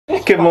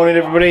Good morning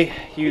everybody,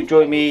 you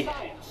join me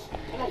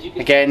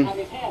again,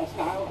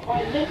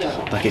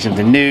 like it's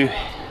something new,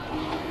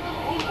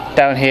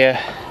 down here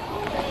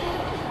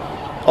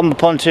on the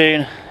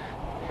pontoon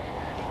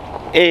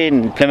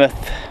in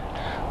Plymouth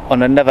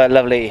on another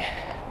lovely,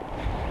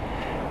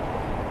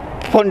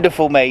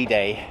 wonderful May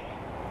Day.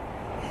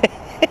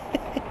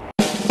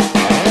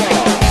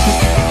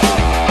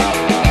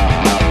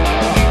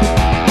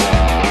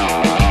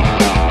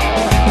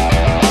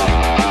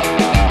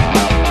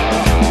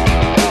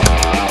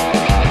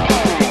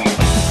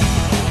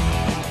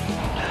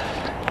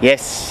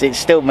 Yes, it's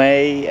still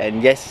May,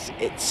 and yes,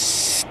 it's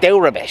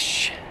still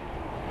rubbish,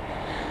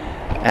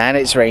 and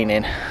it's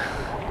raining,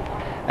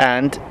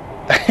 and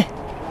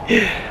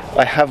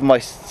I have my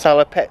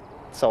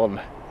salopettes on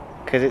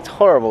because it's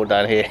horrible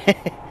down here.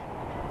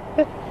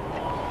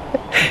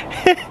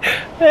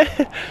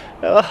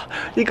 Oh,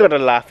 you gotta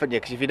laugh, haven't you?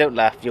 Because if you don't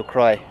laugh, you'll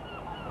cry.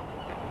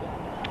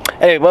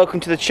 Anyway,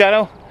 welcome to the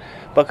channel,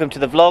 welcome to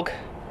the vlog.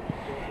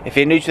 If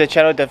you're new to the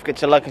channel, don't forget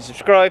to like and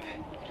subscribe.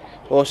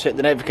 Also hit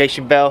the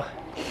notification bell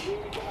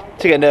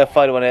to get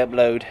notified when I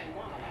upload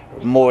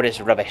more of this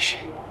rubbish.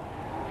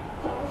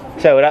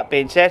 So with that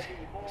being said,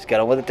 let's get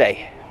on with the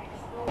day.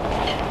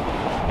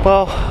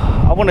 Well,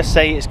 I want to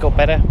say it's got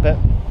better, but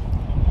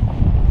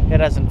it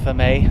hasn't for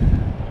me.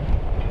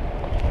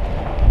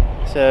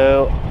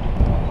 So,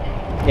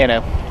 you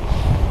know,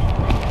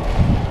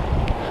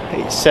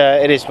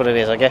 it is what it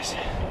is, I guess.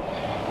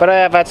 But I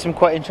have had some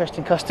quite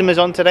interesting customers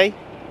on today.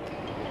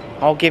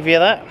 I'll give you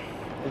that.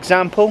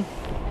 Example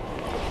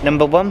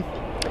number one.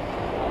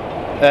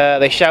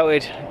 They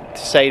shouted to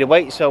say to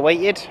wait, so I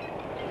waited.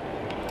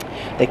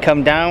 They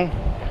come down.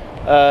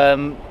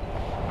 I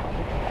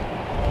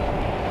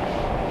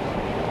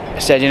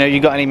said, you know, you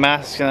got any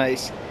masks? And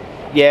it's,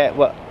 yeah,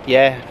 well,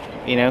 yeah,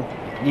 you know,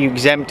 you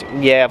exempt?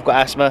 Yeah, I've got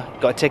asthma.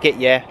 Got a ticket?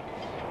 Yeah,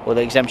 or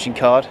the exemption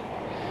card.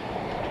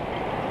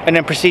 And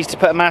then proceeds to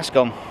put a mask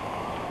on.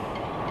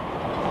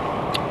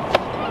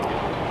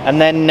 And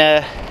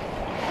then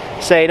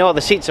saying, oh,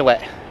 the seats are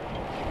wet.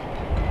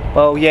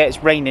 Well, yeah,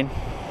 it's raining.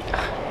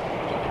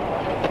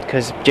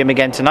 Because gym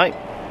again tonight.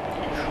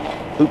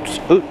 Oops,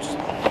 oops.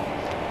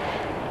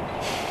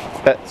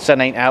 But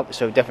sun ain't out,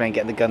 so definitely ain't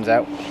getting the guns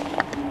out.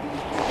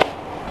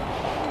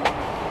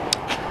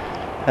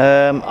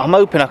 I'm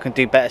hoping I can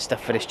do better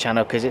stuff for this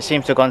channel because it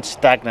seems to have gone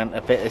stagnant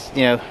a bit. It's,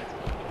 you know,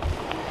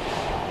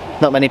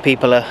 not many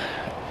people are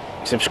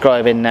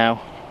subscribing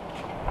now.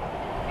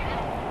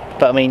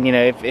 But I mean, you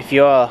know, if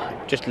you are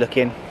just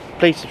looking,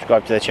 please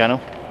subscribe to the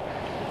channel.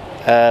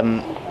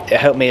 It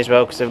helped me as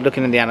well because I'm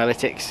looking in the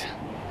analytics.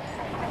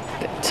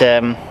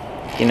 That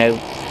you know,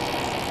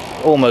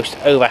 almost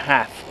over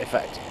half, in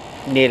fact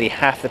nearly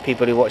half the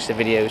people who watch the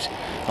videos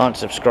aren't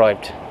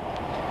subscribed,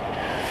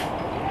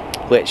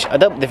 which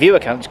the viewer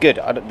count's good.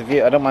 I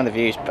don't mind the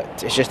views,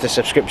 but it's just the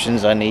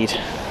subscriptions I need.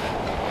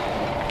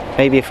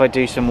 Maybe if I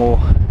do some more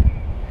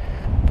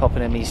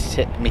popping in me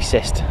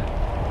cyst,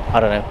 I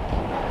don't know,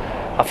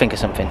 I'll think of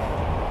something.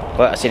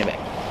 Well, I'll see you in a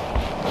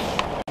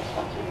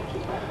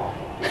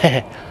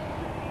bit.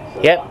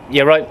 Yep,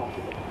 you're right,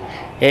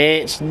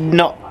 it's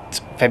not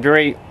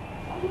February,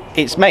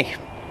 it's May.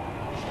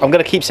 I'm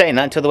going to keep saying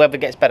that until the weather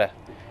gets better.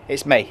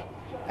 It's May,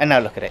 and now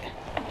look at it.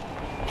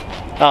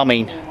 I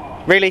mean,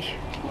 really?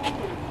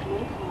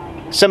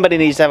 Somebody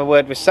needs to have a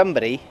word with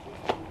somebody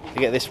to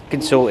get this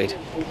sorted.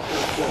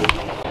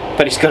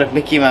 But he's got a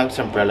Mickey Mouse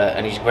umbrella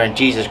and he's wearing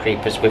Jesus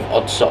creepers with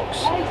odd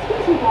socks.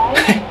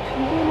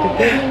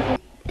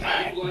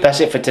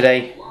 That's it for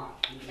today.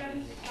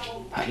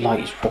 That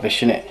light is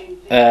rubbish, isn't it?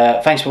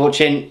 Thanks for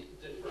watching.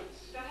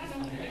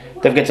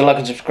 Don't forget to like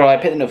and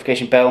subscribe, hit the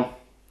notification bell,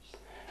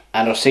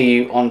 and I'll see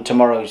you on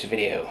tomorrow's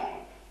video.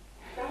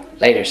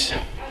 Laters.